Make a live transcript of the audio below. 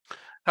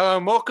Hello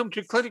and welcome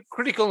to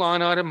Critical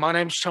Line Item. My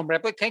name's Tom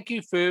Raplick. Thank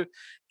you for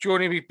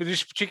joining me for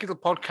this particular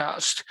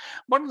podcast.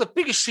 One of the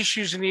biggest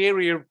issues in the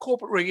area of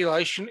corporate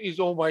regulation is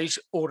always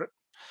audit.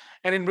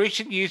 And in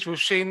recent years, we've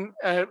seen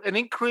an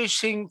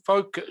increasing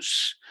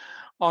focus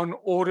on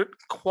audit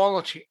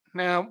quality.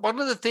 Now, one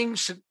of the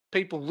things that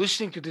people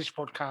listening to this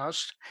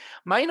podcast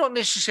may not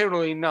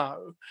necessarily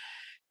know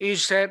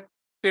is that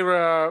there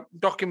are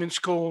documents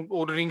called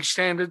auditing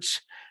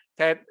standards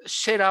that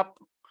set up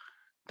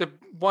the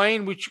way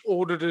in which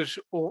auditors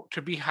ought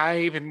to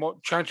behave and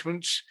what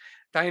judgments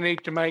they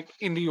need to make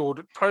in the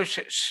audit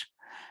process.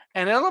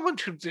 An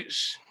element of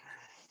this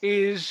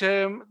is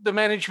the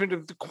management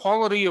of the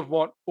quality of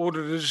what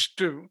auditors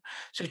do.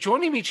 So,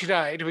 joining me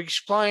today to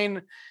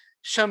explain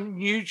some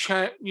new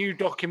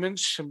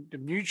documents, some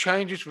new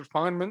changes,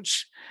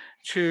 refinements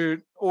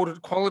to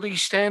audit quality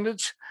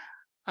standards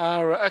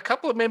are a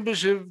couple of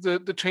members of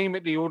the team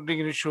at the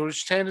Auditing and Assurance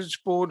Standards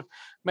Board,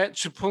 Matt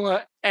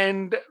Zapula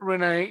and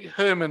Renee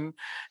Herman.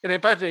 And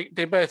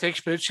they're both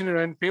experts in their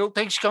own field.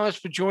 Thanks, guys,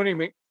 for joining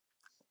me.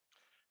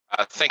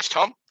 Thanks,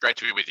 Tom. Great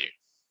to be with you.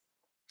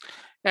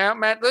 Now,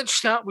 Matt, let's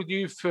start with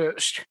you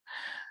first.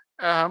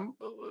 The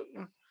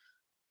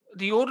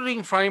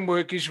auditing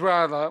framework is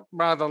rather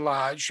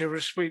large. There are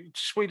a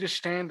suite of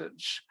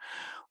standards.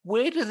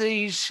 Where do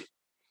these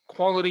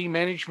quality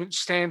management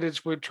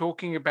standards we're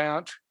talking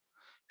about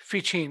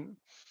fit in?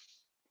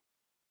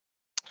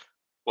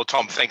 Well,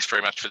 Tom, thanks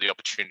very much for the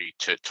opportunity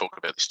to talk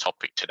about this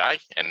topic today.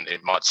 And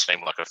it might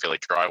seem like a fairly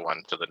dry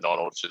one to the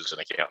non-auditors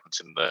and accountants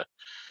in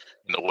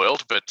the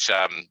world, but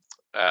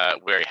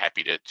very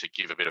happy to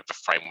give a bit of a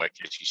framework,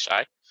 as you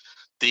say.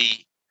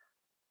 The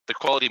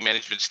quality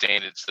management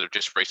standards that have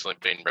just recently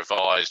been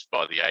revised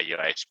by the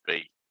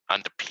AUASB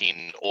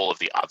underpin all of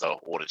the other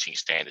auditing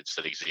standards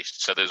that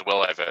exist. So there's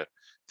well over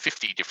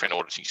 50 different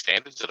auditing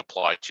standards that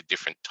apply to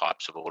different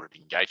types of audit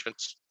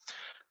engagements.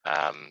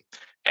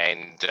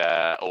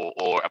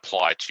 Or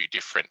apply to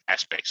different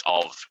aspects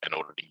of an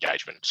audit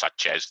engagement,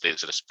 such as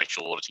there's a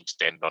special auditing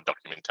standard on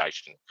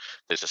documentation,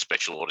 there's a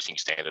special auditing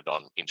standard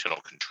on internal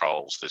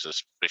controls, there's a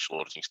special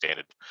auditing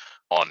standard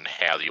on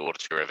how the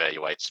auditor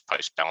evaluates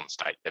post-balance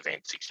date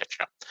events,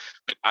 etc.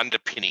 But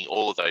underpinning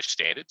all of those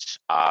standards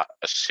are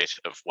a set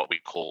of what we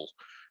call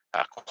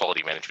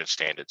quality management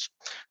standards.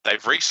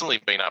 They've recently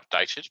been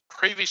updated.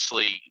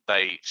 Previously,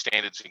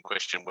 standards in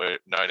question were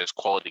known as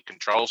quality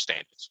control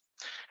standards.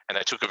 And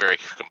they took a very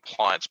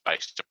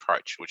compliance-based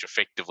approach, which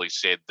effectively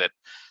said that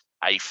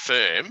a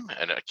firm,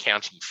 an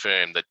accounting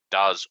firm that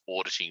does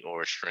auditing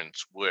or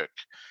assurance work,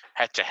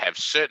 had to have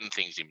certain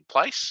things in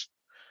place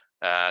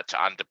to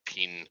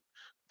underpin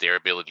their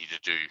ability to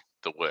do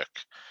the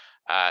work.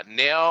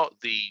 Now,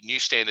 the new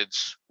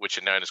standards, which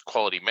are known as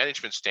quality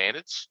management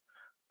standards,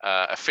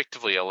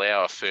 effectively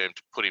allow a firm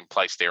to put in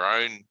place their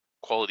own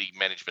quality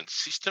management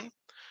system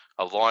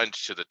aligned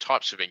to the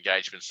types of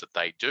engagements that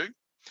they do.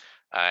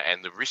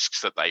 And the risks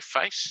that they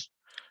face.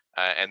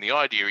 And the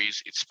idea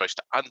is it's supposed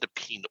to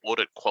underpin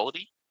audit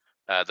quality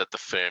that the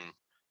firm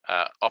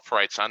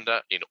operates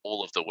under in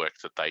all of the work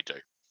that they do.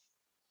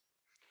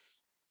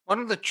 One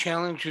of the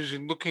challenges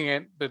in looking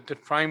at the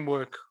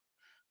framework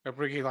of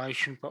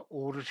regulation for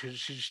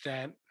auditors is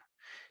that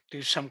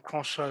there's some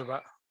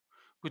crossover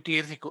with the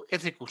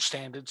ethical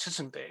standards,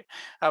 isn't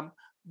there?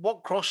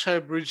 What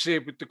crossover is there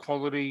with the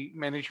quality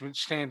management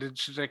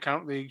standards as they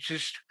currently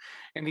exist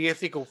and the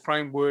ethical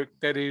framework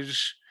that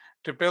is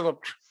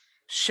developed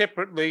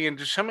separately and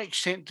to some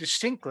extent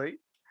distinctly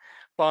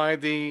by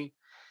the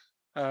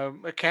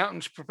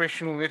Accountants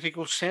Professional and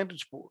Ethical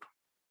Standards Board?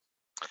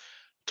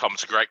 Tom,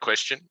 it's a great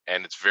question,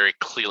 and it's very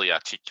clearly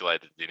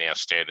articulated in our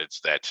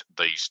standards that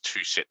these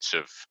two sets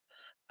of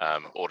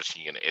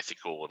auditing and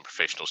ethical and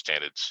professional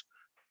standards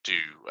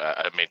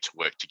are meant to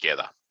work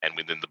together. And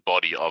within the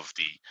body of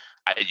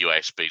the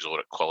AUASB's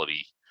audit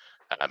quality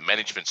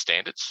management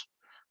standards,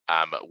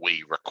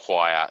 we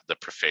require the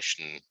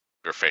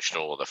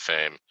professional or the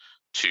firm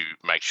to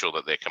make sure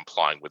that they're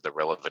complying with the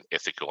relevant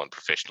ethical and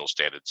professional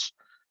standards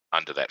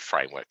under that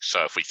framework.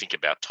 So if we think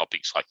about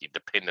topics like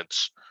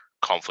independence,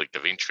 conflict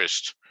of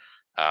interest,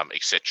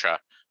 etc.,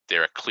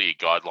 there are clear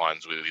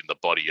guidelines within the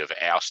body of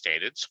our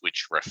standards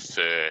which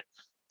refer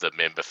the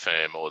member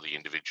firm or the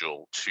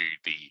individual to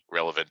the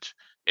relevant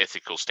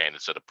ethical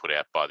standards that are put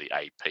out by the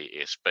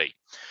APSB.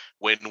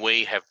 When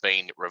we have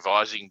been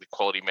revising the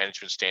quality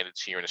management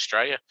standards here in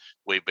Australia,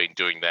 we've been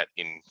doing that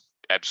in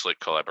absolute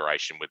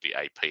collaboration with the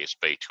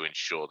APSB to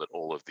ensure that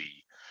all of the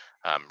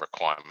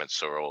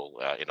requirements are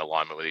all in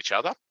alignment with each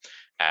other,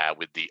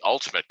 with the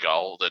ultimate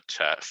goal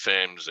that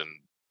firms and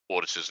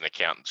auditors and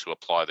accountants who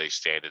apply these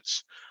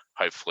standards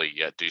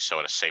hopefully do so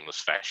in a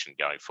seamless fashion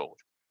going forward.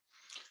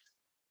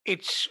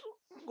 It's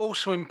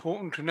also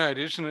important to note,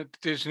 isn't it,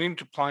 there's an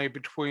interplay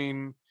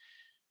between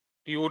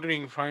the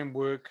auditing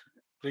framework,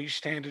 these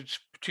standards,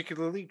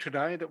 particularly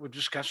today that we're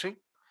discussing,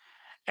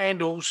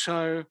 and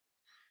also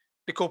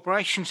the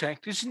Corporations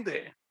Act, isn't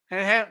there?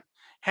 And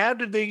how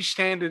do these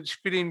standards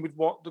fit in with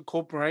what the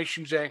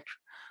Corporations Act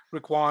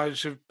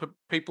requires of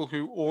people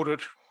who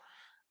audit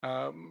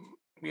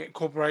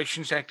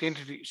Corporations Act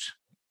entities?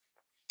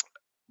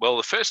 Well,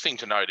 the first thing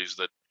to note is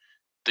that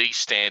the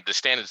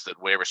standards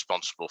that we're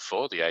responsible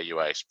for, the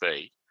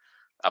AUASB,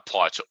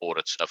 apply to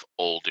audits of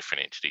all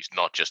different entities,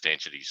 not just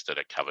entities that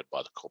are covered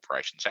by the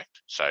Corporations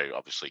Act. So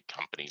obviously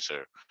companies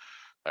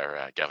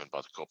are governed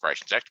by the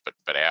Corporations Act,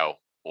 but our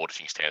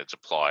auditing standards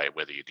apply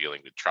whether you're dealing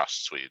with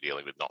trusts, whether you're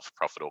dealing with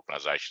not-for-profit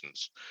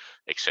organisations,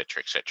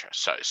 etc., etc.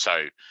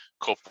 So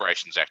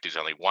Corporations Act is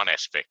only one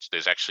aspect.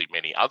 There's actually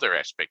many other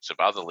aspects of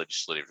other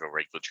legislative or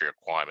regulatory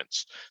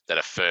requirements that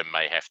a firm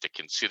may have to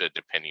consider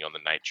depending on the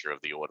nature of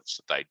the audits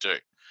that they do.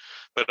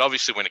 But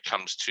obviously when it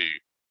comes to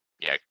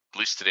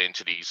listed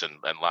entities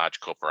and large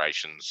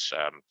corporations,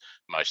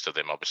 most of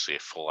them obviously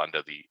fall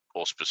under the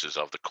auspices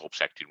of the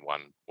Corps Act in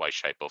one way,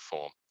 shape or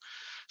form.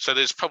 So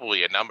there's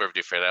probably a number of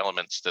different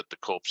elements that the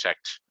Corps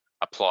Act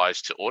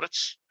applies to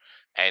audits.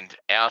 And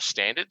our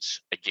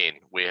standards, again,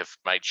 we have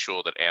made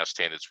sure that our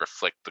standards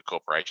reflect the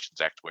Corporations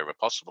Act wherever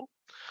possible,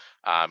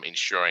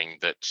 ensuring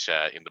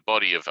that in the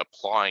body of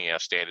applying our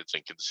standards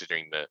and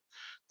considering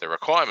the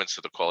requirements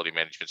of the quality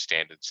management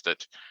standards,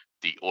 that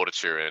the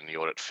auditor and the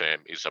audit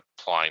firm is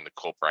applying the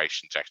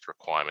Corporations Act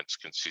requirements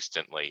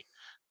consistently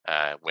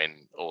when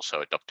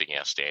also adopting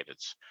our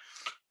standards.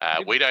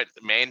 We don't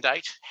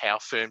mandate how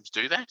firms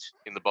do that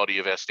in the body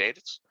of our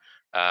standards.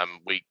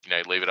 We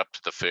leave it up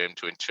to the firm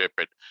to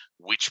interpret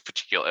which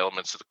particular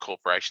elements of the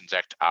Corporations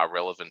Act are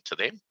relevant to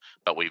them,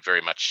 but we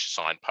very much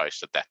signpost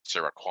that that's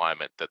a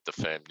requirement that the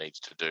firm needs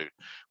to do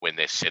when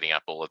they're setting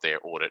up all of their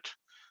audit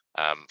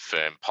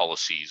firm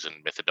policies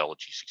and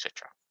methodologies,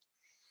 etc.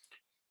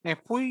 Now,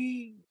 if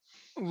we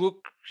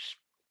look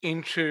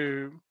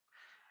into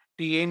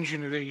the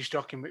engine of these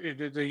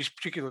these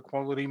particular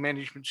quality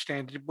management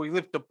standards, if we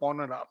lift the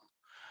bonnet up,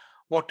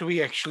 what do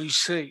we actually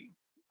see?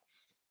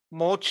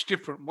 What's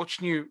different?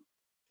 What's new?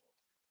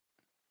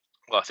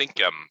 Well, I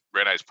think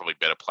Renee's probably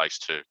a better place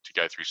to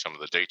go through some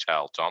of the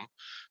detail, Tom,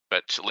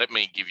 but let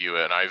me give you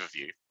an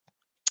overview,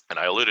 and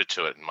I alluded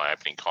to it in my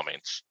opening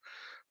comments.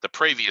 The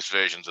previous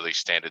versions of these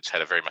standards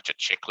had a very much a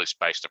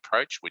checklist-based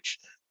approach, which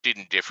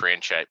didn't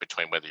differentiate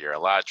between whether you're a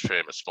large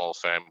firm, a small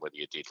firm, whether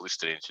you did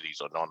listed entities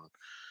or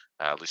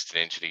non-listed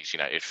entities.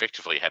 It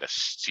effectively had a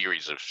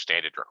series of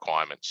standard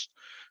requirements.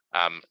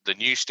 The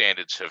new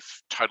standards have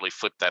totally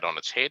flipped that on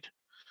its head.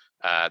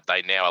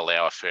 They now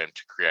allow a firm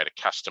to create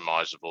a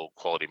customizable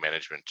quality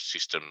management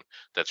system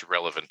that's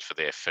relevant for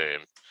their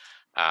firm.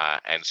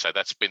 And so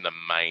that's been the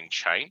main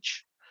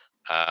change.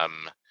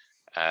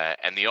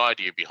 And the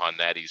idea behind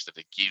that is that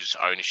it gives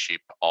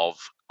ownership of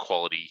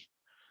quality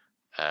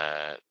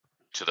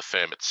to the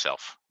firm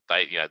itself.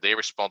 They're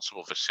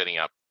responsible for setting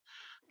up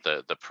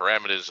the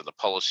parameters and the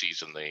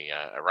policies and the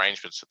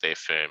arrangements of their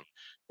firm,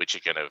 which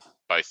are going to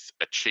both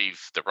achieve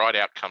the right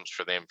outcomes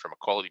for them from a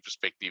quality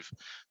perspective,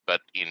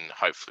 but in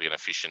hopefully an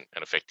efficient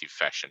and effective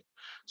fashion.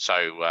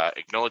 So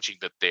acknowledging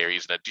that there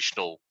is an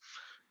additional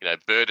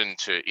burden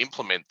to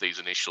implement these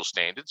initial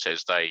standards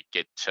as they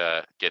get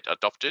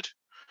adopted.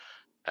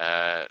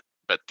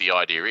 But the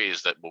idea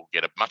is that we'll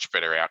get a much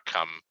better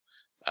outcome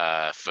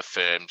for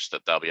firms,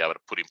 that they'll be able to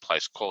put in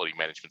place quality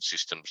management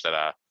systems that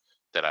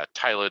are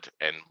tailored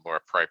and more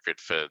appropriate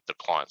for the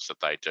clients that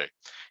they do.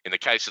 In the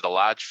case of the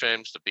large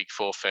firms, the big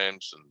four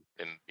firms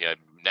and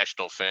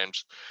national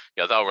firms,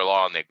 they'll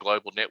rely on their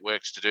global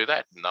networks to do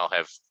that, and they'll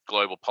have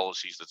global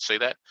policies that see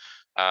that.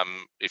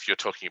 If you're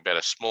talking about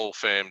a small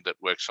firm that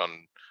works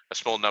on a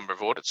small number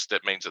of audits,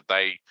 that means that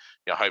they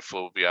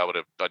hopefully will be able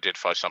to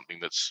identify something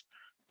that's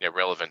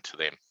relevant to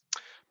them.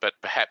 But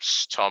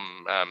perhaps,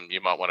 Tom, you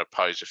might want to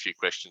pose a few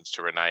questions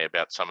to Renee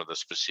about some of the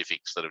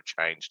specifics that have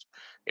changed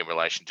in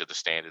relation to the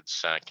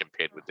standards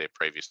compared with their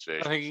previous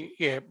versions.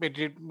 I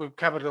think, we've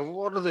covered a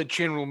lot of the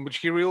general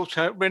material.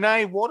 So,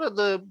 Renee, what are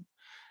the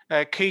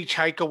key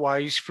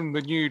takeaways from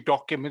the new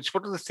documents?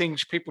 What are the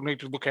things people need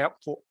to look out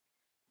for?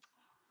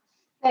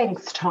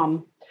 Thanks,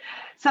 Tom.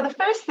 So the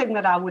first thing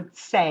that I would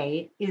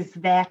say is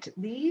that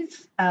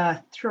these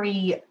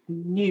three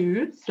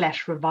new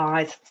 /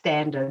 revised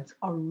standards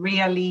are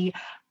really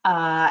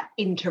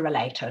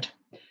interrelated.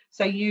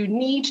 So you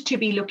need to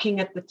be looking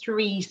at the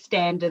three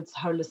standards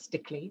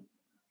holistically,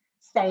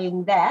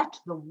 saying that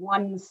the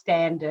one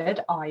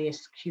standard,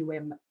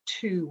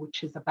 ISQM2,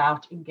 which is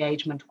about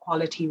engagement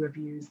quality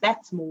reviews,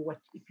 that's more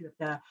if you're at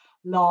the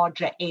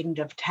larger end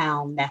of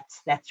town,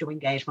 that's your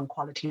engagement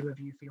quality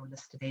review for your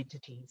listed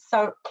entities.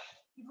 So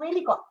you've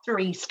really got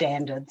three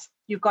standards.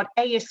 You've got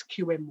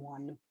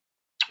ASQM1,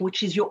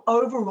 which is your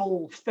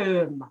overall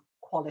firm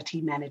quality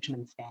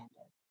management standard.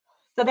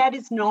 So that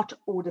is not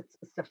audit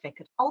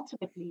specific. It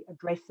ultimately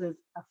addresses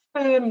a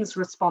firm's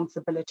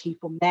responsibility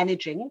for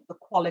managing the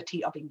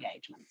quality of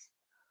engagements.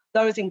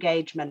 Those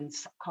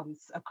engagements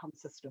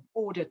consist of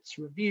audits,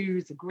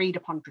 reviews, agreed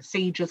upon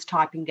procedures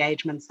type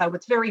engagements. So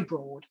it's very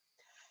broad.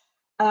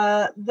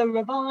 The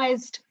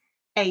revised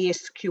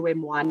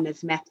ASQM1,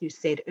 as Matthew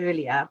said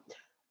earlier,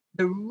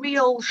 the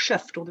real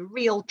shift or the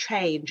real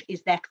change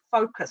is that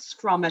focus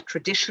from a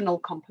traditional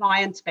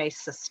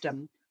compliance-based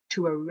system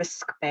to a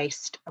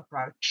risk-based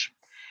approach.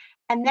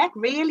 And that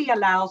really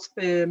allows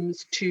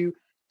firms to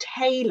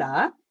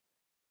tailor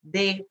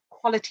their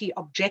quality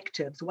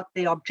objectives, what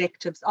their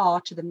objectives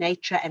are, to the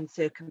nature and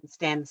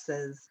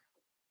circumstances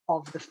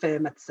of the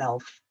firm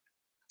itself.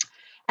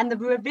 And the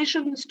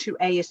revisions to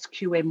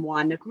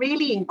ASQM1, it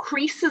really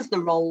increases the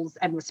roles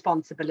and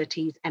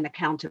responsibilities and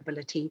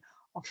accountability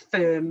of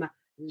firm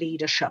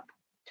leadership.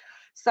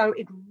 So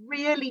it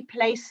really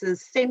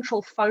places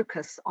central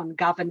focus on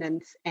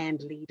governance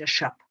and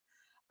leadership.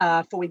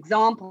 For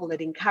example,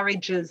 it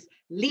encourages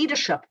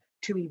leadership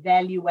to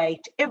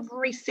evaluate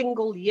every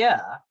single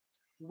year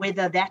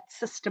whether that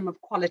system of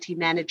quality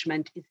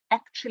management is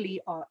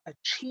actually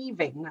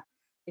achieving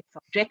its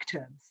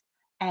objectives,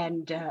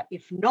 and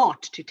if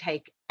not, to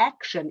take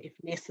action if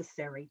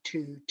necessary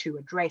to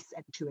address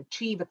and to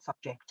achieve its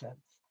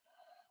objectives.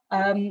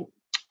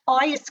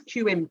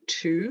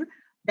 ISQM2,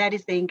 that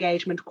is the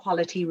Engagement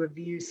Quality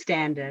Review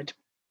Standard.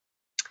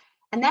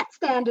 And that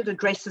standard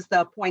addresses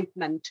the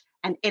appointment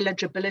and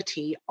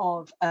eligibility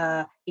of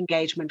an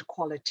engagement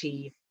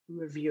quality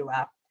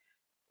reviewer.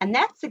 And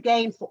that's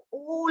again for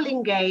all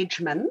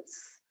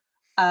engagements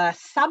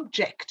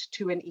subject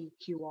to an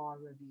EQR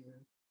review.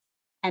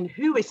 And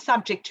who is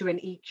subject to an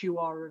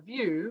EQR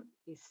review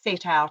is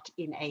set out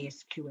in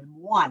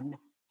ASQM1,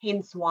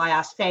 hence why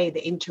I say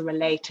the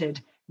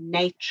interrelated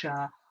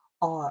nature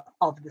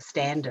of the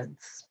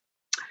standards.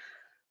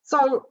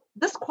 So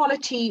this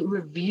quality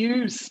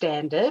review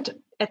standard,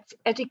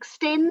 it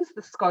extends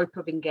the scope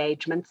of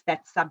engagements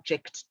that's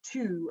subject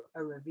to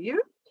a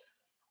review.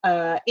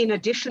 In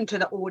addition to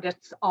the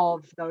audits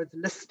of those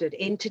listed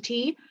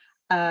entity,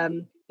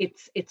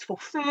 it's for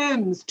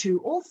firms to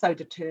also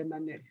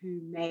determine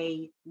who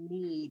may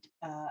need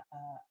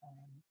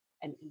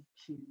an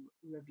EQ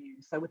review.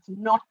 So it's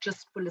not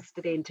just for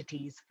listed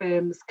entities.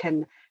 Firms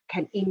can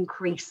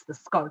increase the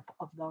scope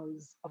of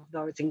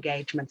those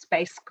engagements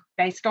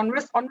based on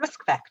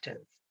risk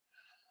factors.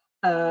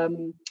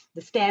 The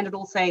standard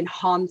also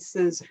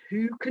enhances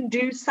who can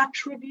do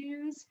such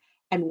reviews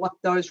and what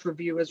those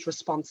reviewers'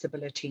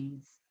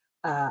 responsibilities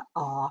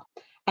are.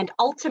 And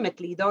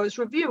ultimately, those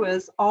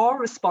reviewers are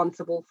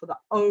responsible for the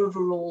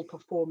overall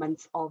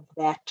performance of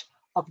that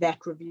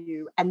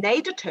review, and they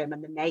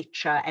determine the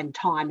nature and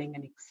timing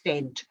and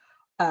extent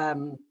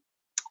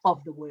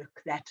of the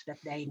work that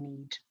they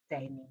need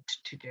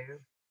to do.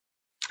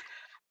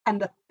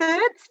 And the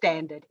third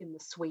standard in the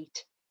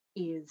suite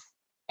is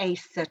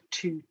ASA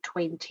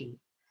 220,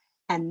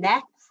 and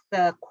that's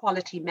the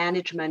quality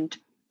management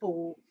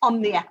for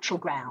on the actual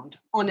ground,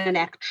 on an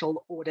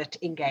actual audit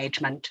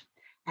engagement.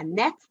 And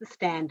that's the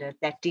standard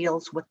that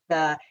deals with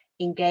the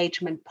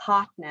engagement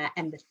partner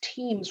and the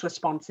team's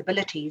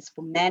responsibilities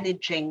for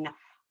managing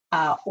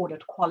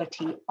audit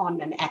quality on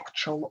an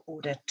actual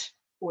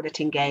audit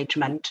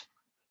engagement.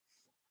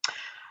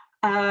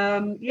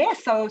 So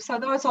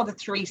those are the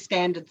three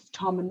standards,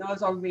 Tom, and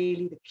those are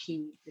really the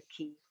key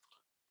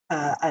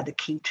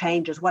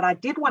changes. What I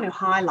did want to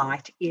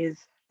highlight is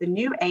the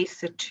new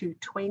ASA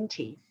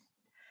 220.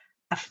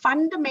 A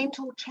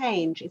fundamental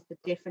change is the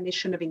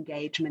definition of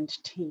engagement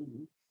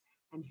team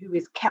and who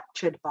is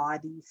captured by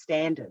these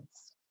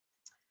standards.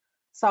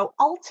 So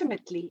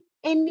ultimately,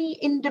 any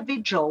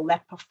individual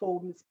that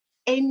performs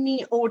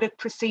any audit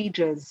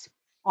procedures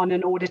on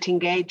an audit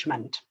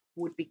engagement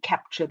would be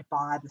captured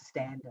by the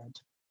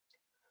standard.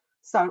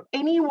 So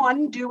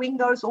anyone doing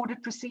those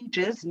audit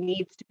procedures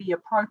needs to be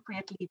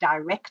appropriately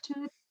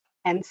directed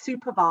and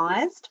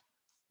supervised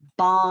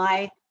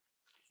by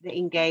the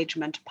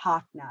engagement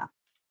partner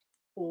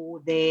or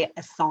their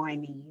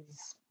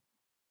assignees.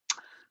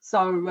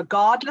 So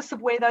regardless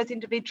of where those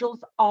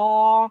individuals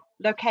are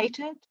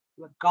located,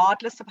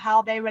 regardless of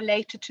how they're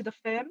related to the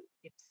firm,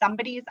 if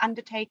somebody is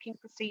undertaking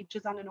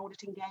procedures on an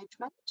audit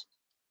engagement,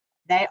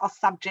 they are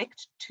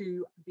subject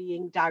to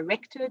being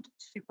directed,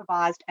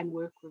 supervised, and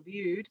work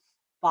reviewed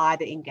by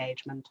the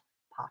engagement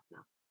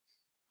partner.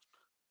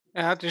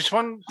 There's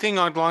one thing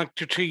I'd like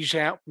to tease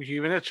out with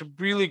you, and that's a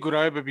really good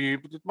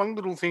overview, but one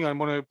little thing I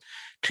want to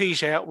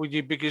tease out with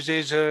you, because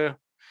there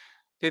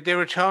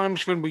are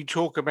times when we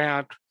talk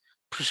about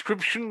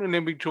prescription and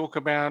then we talk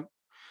about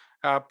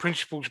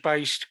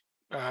principles-based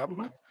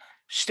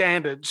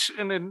standards,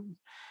 and then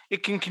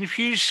it can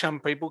confuse some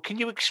people. Can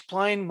you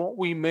explain what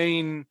we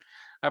mean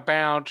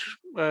about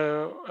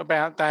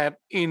that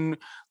in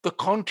the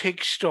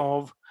context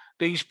of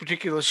these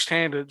particular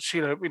standards,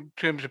 in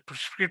terms of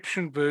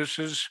prescription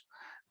versus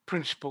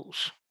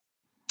principles?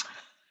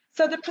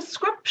 So the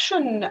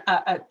prescription,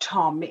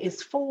 Tom,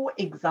 is, for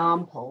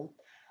example,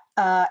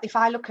 if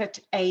I look at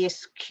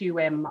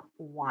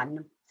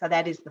ASQM1, so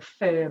that is the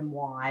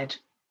firm-wide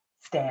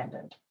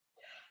standard.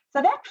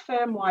 So that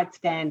firm-wide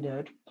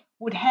standard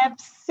would have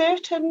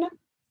certain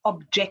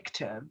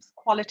objectives,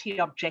 quality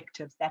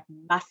objectives that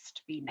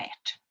must be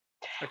met.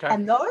 Okay.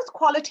 And those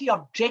quality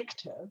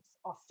objectives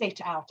are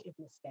set out in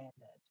the standard.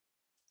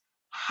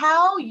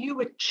 How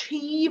you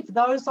achieve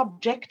those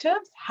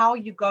objectives, how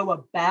you go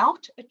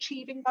about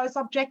achieving those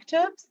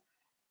objectives,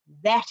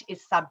 that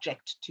is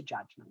subject to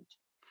judgment.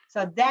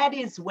 So that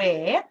is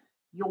where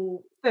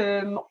your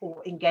firm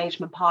or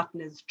engagement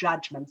partner's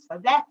judgment. So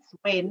that's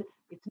when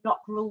It's not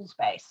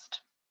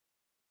rules-based.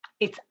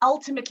 It's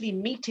ultimately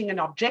meeting an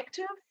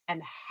objective,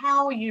 and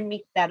how you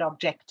meet that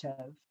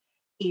objective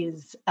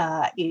is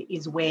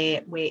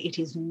where it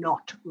is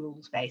not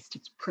rules-based,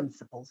 it's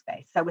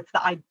principles-based. So it's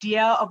the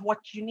idea of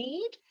what you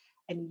need,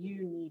 and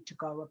you need to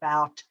go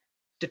about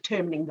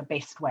determining the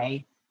best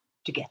way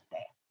to get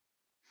there.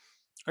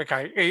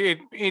 Okay.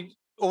 It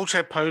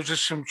also poses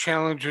some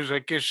challenges, I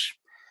guess,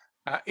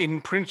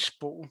 in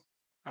principle,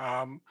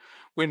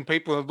 when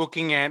people are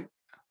looking at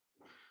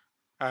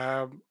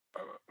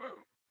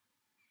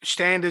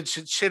standards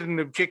that set an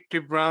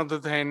objective rather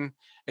than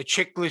a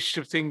checklist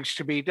of things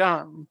to be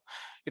done.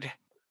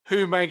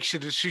 Who makes the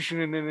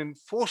decision in an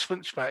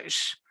enforcement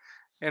space?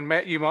 And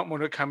Matt, you might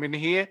want to come in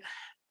here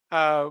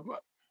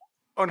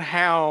on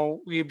how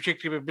the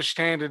objective of the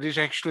standard is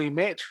actually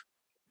met.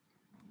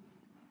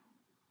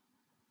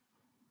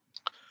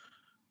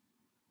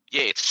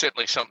 Yeah, it's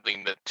certainly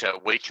something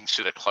that we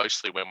consider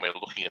closely when we're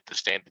looking at the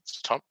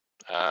standards, Tom,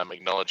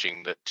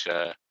 acknowledging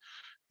that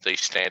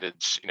these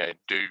standards,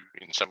 do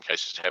in some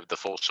cases have the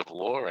force of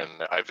law and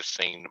are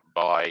overseen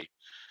by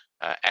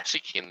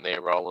ASIC in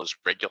their role as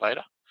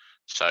regulator.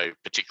 So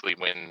particularly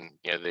when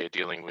they're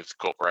dealing with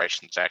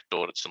Corporations Act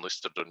audits and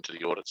listed into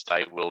the audits,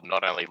 they will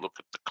not only look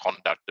at the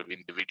conduct of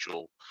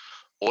individual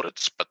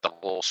audits, but they'll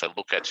also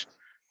look at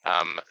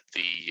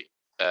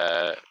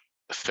the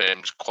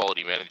firm's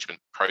quality management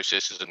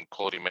processes and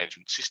quality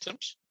management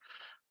systems.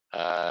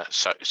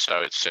 So it's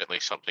certainly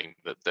something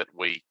that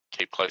we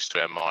keep close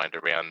to our mind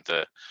around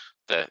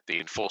the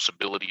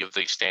enforceability of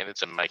these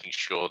standards and making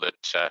sure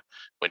that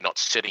we're not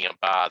setting a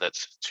bar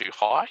that's too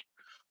high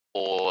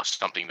or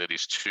something that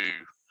is too,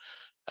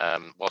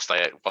 whilst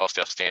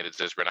our standards,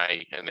 as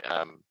Renee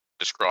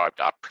described,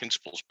 are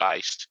principles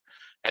based.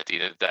 At the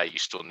end of the day, you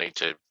still need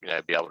to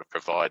be able to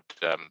provide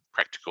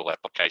practical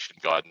application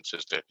guidance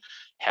as to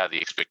how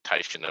the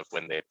expectation of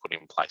when they're put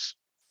in place.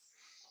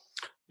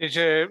 There's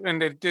a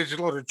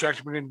lot of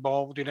judgment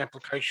involved in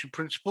application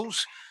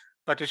principles,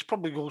 but there's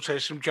probably also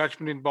some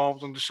judgment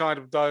involved on the side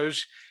of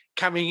those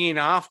coming in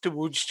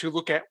afterwards to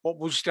look at what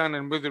was done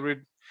and whether it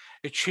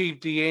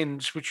achieved the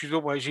ends, which is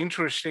always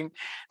interesting.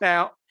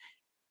 Now,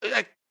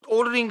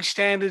 auditing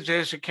standards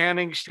as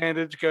accounting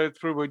standards go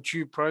through a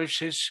due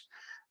process.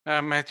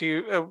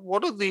 Matthew,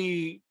 what are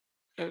the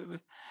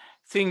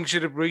things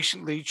that have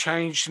recently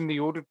changed in the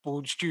audit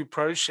board's due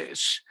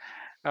process,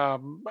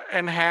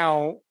 and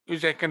how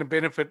is that going to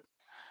benefit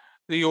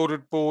the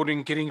audit board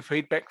in getting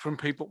feedback from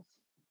people?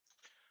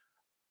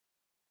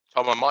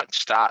 Tom, I might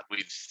start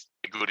with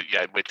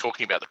we're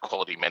talking about the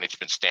quality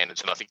management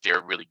standards, and I think they're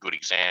a really good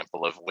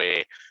example of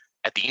where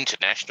at the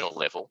international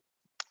level,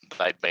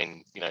 they've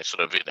been,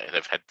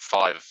 they've had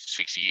 5-6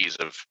 years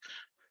of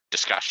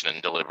discussion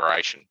and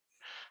deliberation.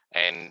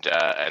 And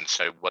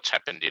so what's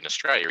happened in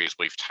Australia is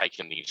we've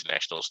taken the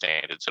international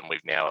standards and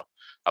we've now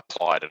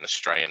applied an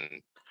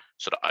Australian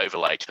sort of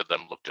overlay to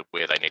them, looked at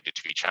where they needed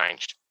to be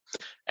changed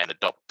and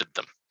adopted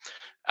them.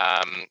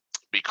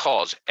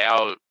 Because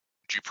our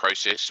due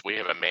process, we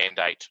have a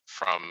mandate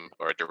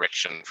or a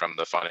direction from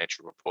the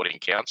Financial Reporting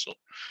Council,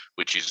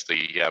 which is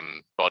the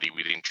body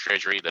within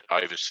Treasury that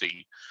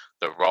oversee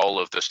the role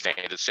of the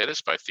standard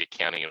setters, both the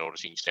accounting and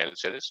auditing standard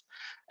setters.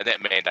 And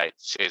that mandate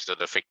says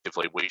that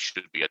effectively we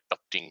should be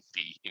adopting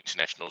the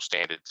international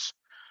standards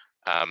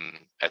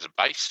as a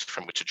base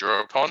from which to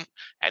draw upon,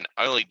 and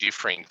only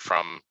differing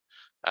from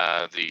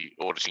the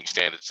auditing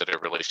standards that are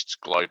released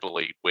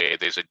globally where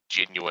there's a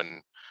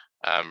genuine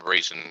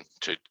reason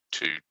to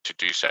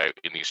do so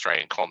in the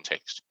Australian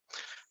context.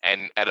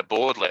 And at a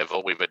board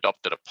level, we've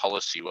adopted a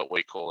policy, what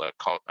we call a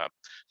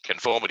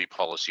conformity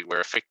policy,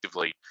 where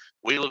effectively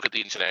we look at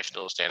the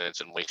international standards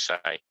and we say,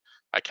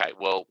 okay,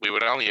 well, we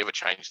would only ever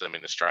change them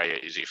in Australia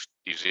is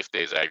if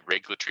there's a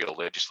regulatory or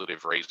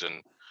legislative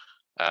reason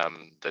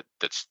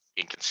that's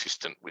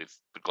inconsistent with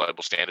the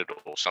global standard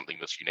or something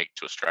that's unique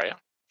to Australia,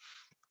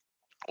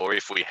 or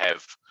if we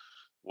have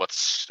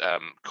what's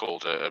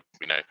called a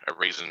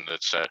reason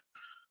that's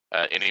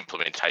an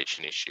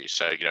implementation issue.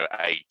 So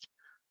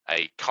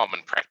a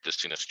common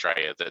practice in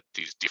Australia that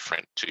is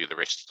different to the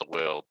rest of the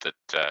world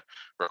that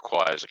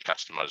requires a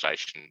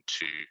customization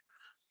to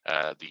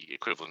the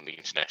equivalent of the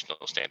international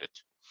standard.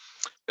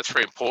 That's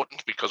very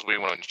important because we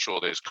want to ensure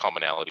there's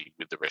commonality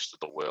with the rest of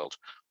the world.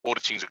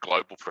 Auditing is a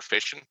global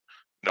profession,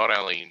 not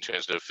only in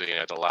terms of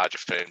the larger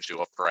firms who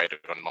operate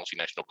on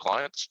multinational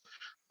clients,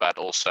 but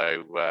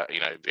also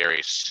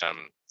various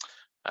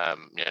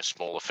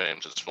smaller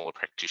firms and smaller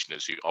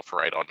practitioners who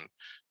operate on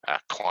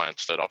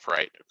clients that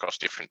operate across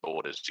different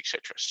borders,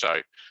 etc.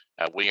 So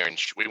we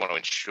want to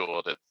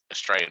ensure that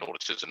Australian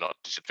auditors are not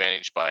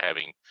disadvantaged by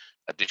having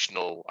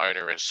additional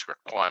onerous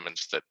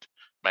requirements that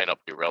may not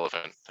be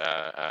relevant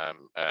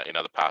in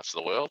other parts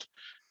of the world.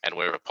 And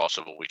wherever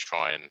possible, we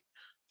try and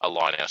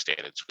align our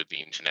standards with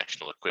the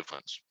international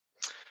equivalents.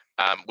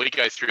 We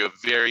go through a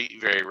very,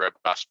 very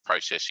robust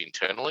process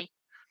internally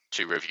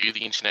to review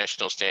the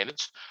international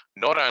standards,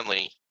 not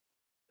only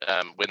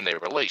when they're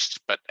released,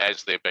 but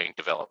as they're being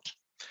developed.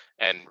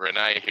 And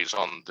Renee, who's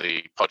on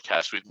the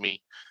podcast with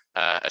me,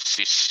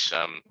 assists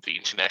the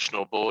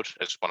International Board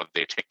as one of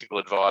their technical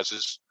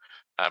advisors,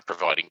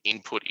 providing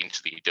input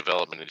into the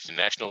development of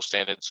international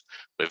standards.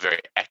 We're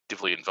very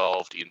actively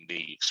involved in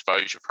the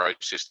exposure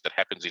process that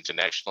happens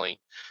internationally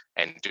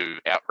and do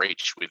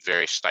outreach with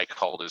various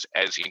stakeholders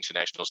as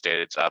international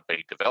standards are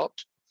being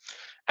developed.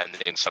 And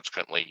then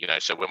subsequently,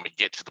 so when we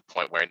get to the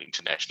point where an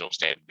international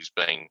standard is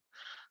being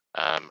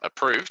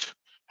approved,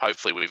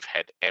 hopefully we've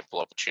had ample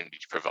opportunity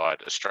to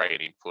provide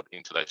Australian input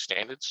into those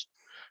standards.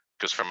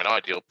 Because from an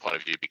ideal point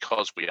of view,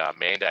 because we are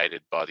mandated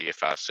by the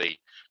FRC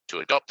to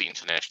adopt the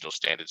international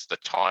standards, the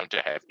time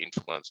to have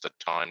influence, the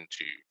time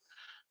to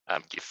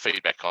give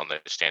feedback on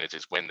those standards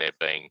is when they're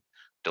being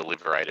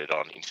deliberated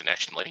on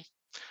internationally.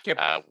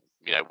 Yep.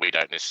 We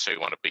don't necessarily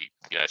want to be,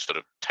 sort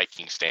of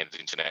taking standards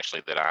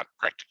internationally that aren't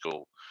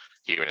practical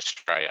here in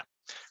Australia.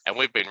 And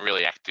we've been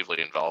really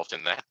actively involved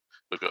in that.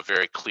 We've got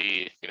very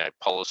clear,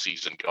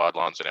 policies and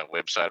guidelines on our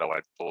website. I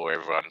won't bore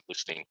everyone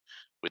listening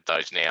with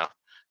those now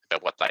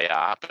about what they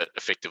are, but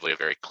effectively a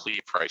very clear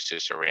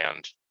process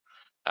around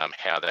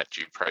how that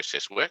due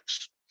process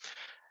works.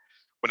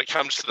 When it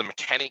comes to the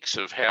mechanics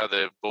of how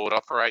the board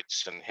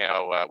operates and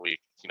how we,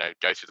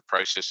 go through the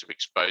process of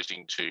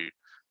exposing to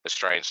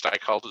Australian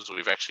stakeholders,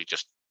 we've actually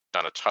just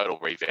done a total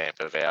revamp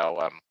of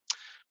our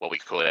what we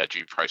call our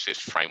due process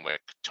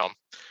framework, Tom.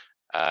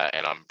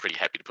 And I'm pretty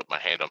happy to put my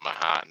hand on my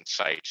heart and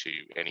say to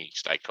any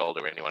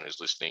stakeholder, anyone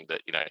who's listening,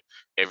 that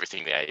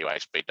everything the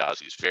AUASB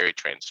does is very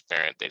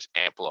transparent. There's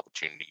ample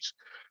opportunities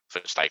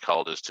for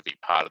stakeholders to be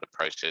part of the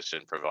process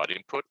and provide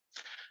input,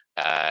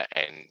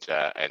 and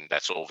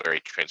that's all very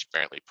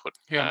transparently put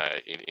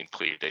in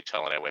clear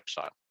detail on our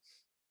website.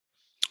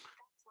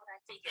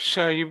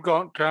 So you've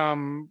got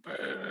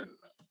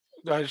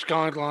those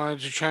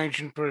guidelines, the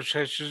changing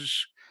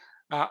processes.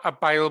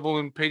 Available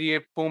in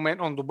PDF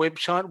format on the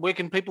website. Where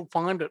can people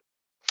find it?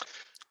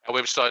 Our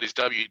website is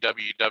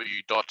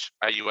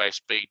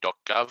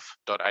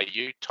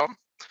www.auasb.gov.au, Tom,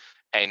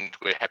 and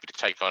we're happy to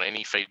take on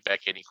any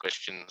feedback, any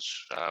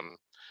questions.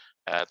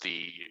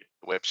 The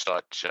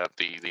website,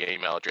 the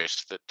email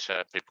address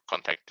that people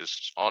contact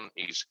us on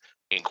is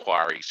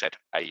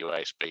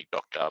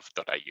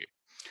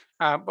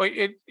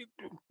inquiries@auasb.gov.au.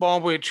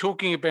 While we're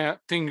talking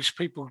about things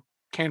people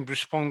can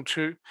respond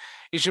to,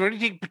 is there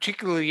anything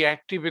particularly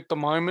active at the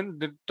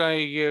moment that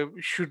they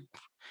should,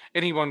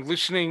 anyone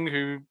listening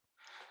who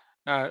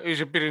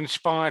is a bit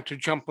inspired to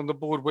jump on the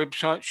board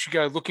website, should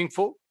go looking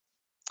for?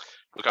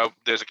 Look,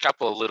 there's a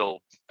couple of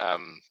little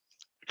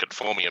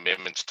conforming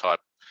amendments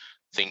type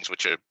things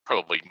which are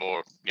probably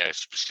more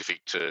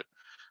specific to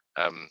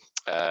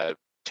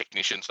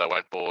technicians. I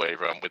won't bore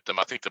everyone with them.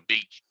 I think the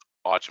big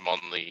item on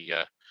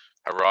the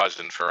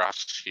horizon for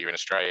us here in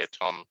Australia,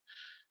 Tom,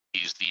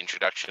 is the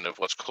introduction of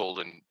what's called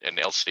an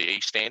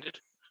LCE standard,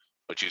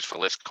 which is for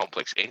less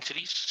complex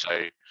entities.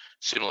 So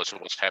similar to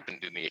what's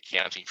happened in the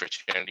accounting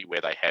fraternity,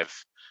 where they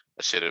have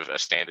a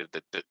standard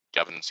that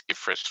governs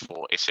IFRS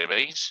for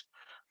SMEs.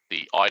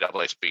 The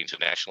IAASB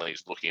internationally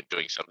is looking at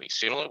doing something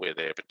similar, where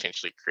they're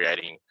potentially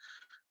creating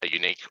a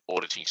unique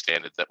auditing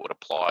standard that would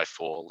apply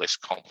for less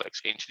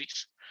complex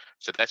entities.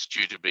 So that's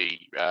due to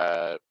be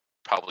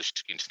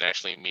published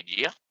internationally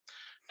mid-year.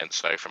 And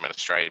so from an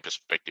Australian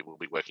perspective, we'll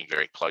be working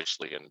very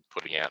closely and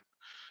putting out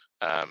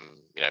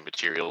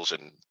materials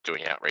and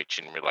doing outreach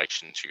in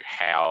relation to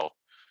how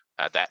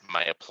that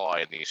may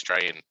apply in the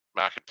Australian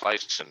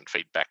marketplace and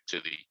feedback to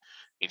the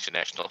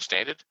international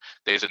standard.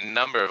 There's a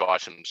number of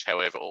items,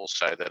 however,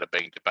 also that are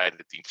being debated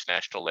at the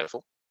international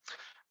level.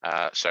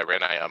 So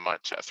Renee, I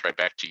might throw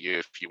back to you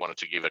if you wanted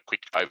to give a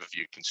quick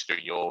overview,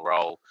 considering your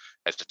role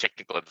as the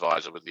technical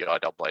advisor with the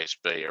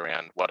IAASB,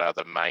 around what are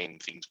the main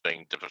things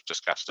being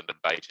discussed and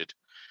debated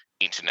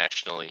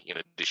internationally in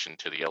addition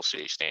to the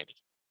LCE standard.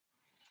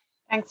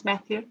 Thanks,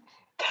 Matthew.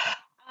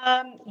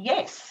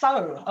 Yes,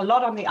 so a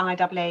lot on the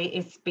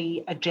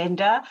IAASB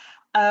agenda.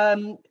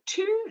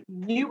 Two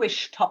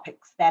newish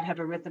topics that have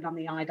arisen on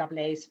the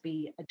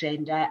IAASB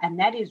agenda, and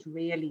that is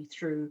really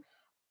through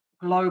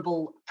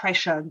global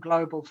pressure and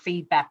global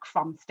feedback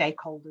from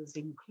stakeholders,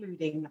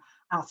 including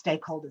our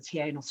stakeholders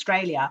here in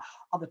Australia,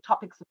 are the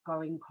topics of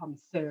going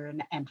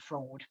concern and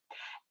fraud.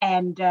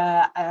 And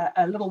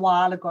a little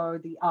while ago,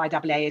 the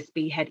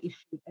IAASB had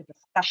issued a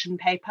discussion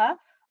paper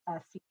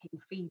seeking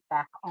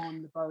feedback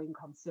on the going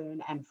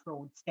concern and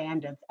fraud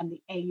standards. And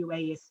the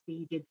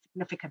AUASB did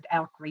significant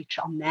outreach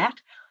on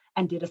that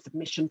and did a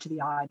submission to the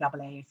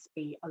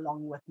IAASB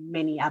along with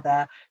many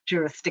other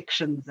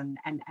jurisdictions and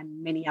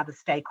many other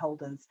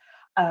stakeholders.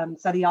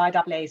 So the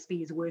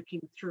IAASB is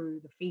working through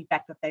the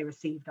feedback that they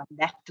received on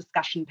that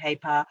discussion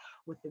paper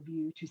with the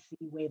view to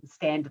see where the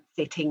standard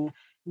setting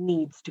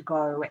needs to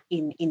go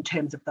in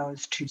terms of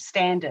those two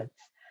standards.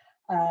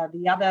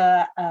 The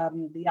other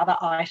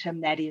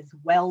item that is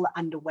well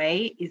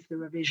underway is the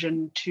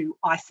revision to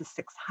ISO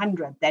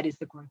 600, that is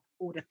the group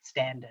audit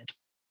standard.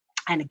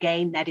 And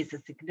again, that is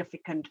a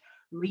significant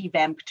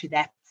revamp to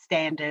that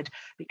standard,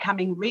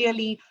 becoming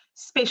really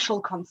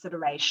special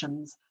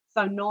considerations.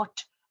 So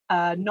not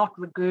not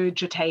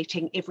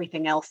regurgitating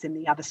everything else in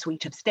the other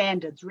suite of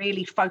standards,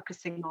 really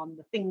focusing on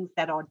the things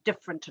that are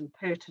different and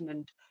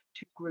pertinent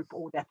to group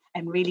audits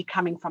and really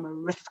coming from a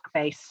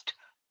risk-based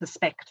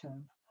perspective.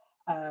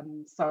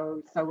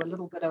 So a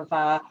little bit of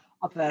a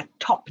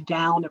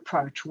top-down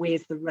approach.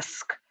 Where's the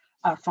risk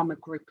from a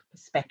group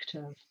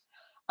perspective?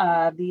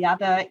 The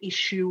other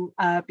issue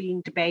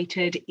being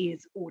debated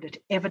is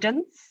audit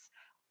evidence,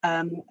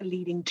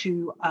 leading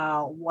to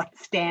what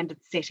standard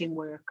setting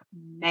work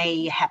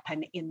may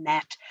happen in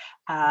that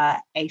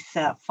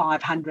ASA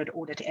 500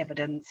 audit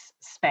evidence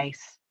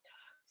space.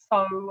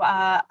 So,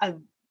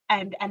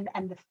 and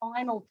the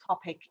final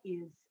topic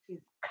is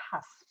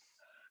CUSP.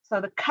 So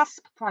the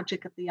CUSP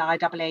project at the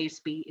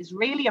IAASB is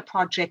really a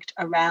project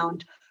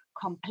around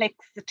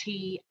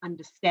complexity,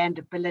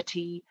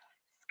 understandability,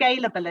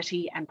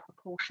 scalability, and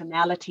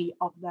proportionality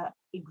of the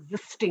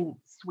existing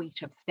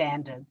suite of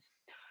standards.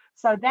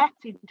 So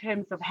that's in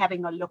terms of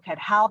having a look at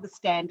how the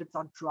standards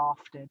are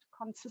drafted,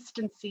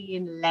 consistency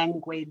in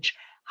language,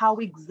 how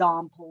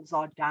examples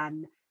are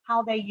done,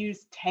 how they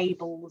use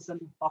tables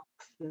and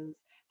boxes,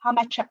 how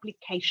much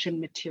application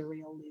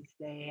material is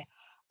there,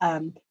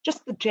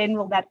 just the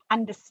general, that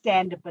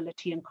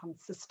understandability and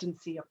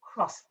consistency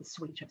across the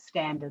suite of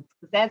standards.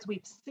 Because as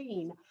we've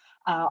seen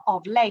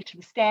of late,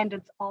 the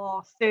standards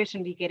are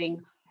certainly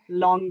getting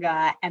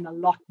longer and a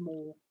lot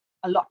more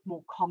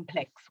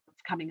complex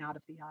what's coming out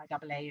of the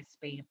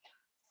IAASB.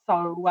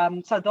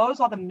 So those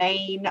are the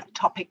main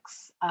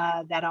topics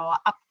that are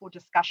up for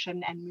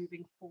discussion and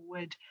moving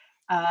forward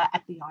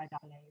at the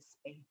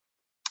IAASB.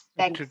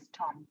 Thanks,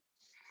 Tom.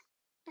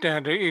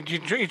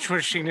 It's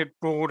interesting that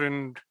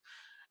broadened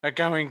a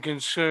going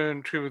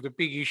concern to the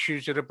big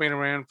issues that have been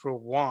around for a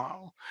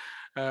while,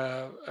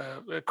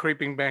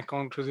 creeping back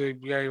onto the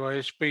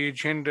AISB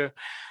agenda.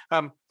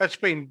 That's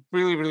been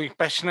really, really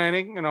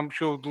fascinating, and I'm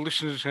sure the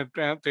listeners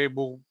out there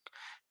will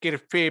get a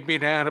fair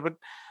bit out of it.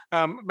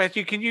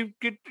 Matthew, can you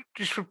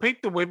just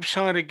repeat the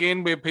website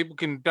again where people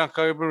can duck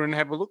over and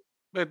have a look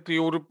at the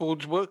audit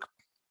board's work?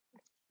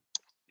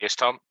 Yes,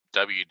 Tom,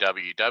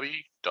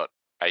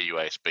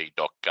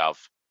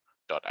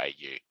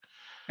 www.auasb.gov.au.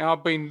 Now,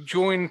 I've been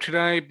joined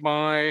today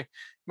by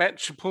Matt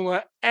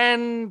Sapulla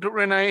and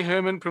Renee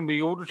Herman from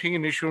the Auditing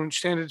and Assurance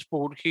Standards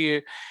Board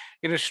here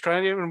in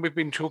Australia, and we've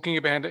been talking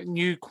about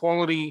new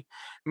quality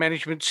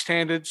management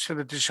standards that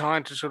are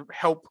designed to sort of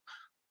help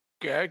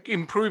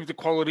improve the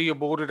quality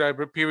of audit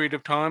over a period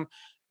of time.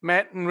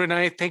 Matt and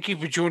Renee, thank you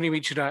for joining me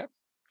today.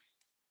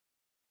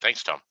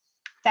 Thanks, Tom.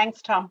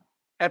 Thanks, Tom.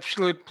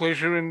 Absolute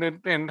pleasure,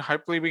 and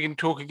hopefully we can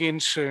talk again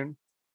soon.